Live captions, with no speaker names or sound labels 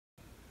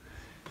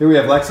Here we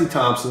have Lexi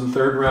Thompson,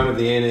 third round of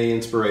the ANA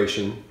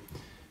Inspiration.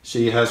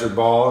 She has her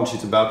ball and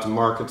she's about to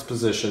mark its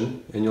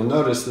position. And you'll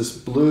notice this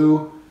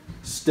blue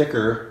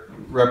sticker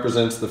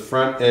represents the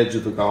front edge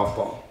of the golf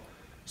ball.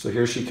 So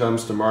here she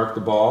comes to mark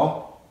the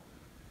ball.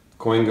 The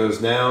coin goes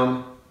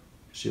down.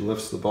 She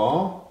lifts the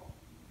ball.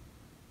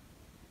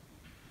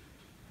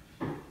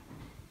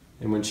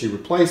 And when she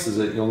replaces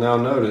it, you'll now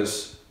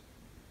notice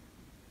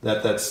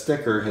that that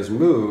sticker has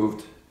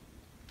moved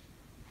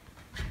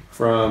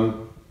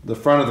from the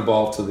front of the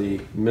ball to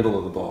the middle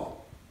of the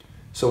ball.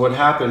 So what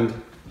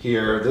happened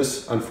here,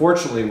 this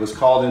unfortunately was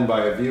called in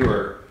by a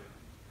viewer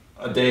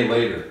a day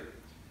later.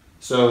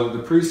 So the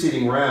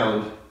preceding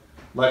round,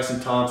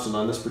 Lexi Thompson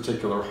on this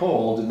particular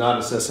hole did not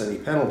assess any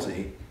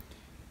penalty,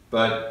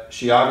 but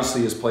she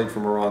obviously has played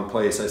from a wrong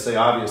place. I say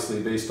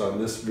obviously based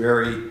on this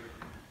very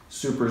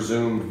super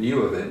zoomed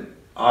view of it.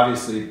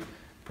 Obviously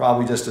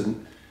probably just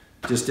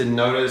didn't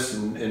notice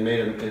and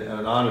made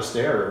an honest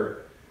error.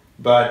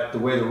 But the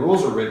way the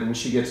rules are written,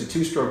 she gets a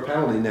two-stroke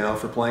penalty now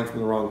for playing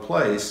from the wrong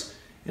place.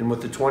 And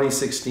with the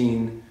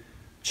 2016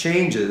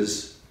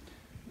 changes,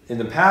 in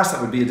the past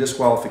that would be a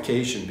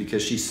disqualification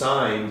because she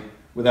signed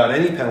without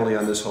any penalty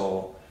on this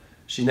hole.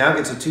 She now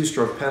gets a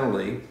two-stroke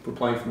penalty for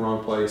playing from the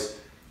wrong place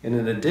and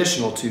an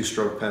additional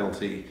two-stroke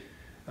penalty.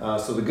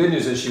 So the good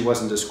news is she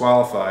wasn't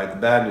disqualified.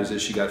 The bad news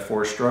is she got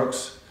 4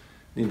 strokes.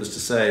 Needless to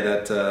say,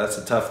 that's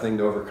a tough thing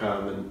to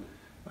overcome, and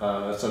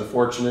that's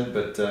unfortunate,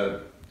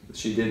 but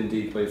she did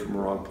indeed play from the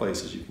wrong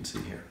place, as you can see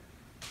here.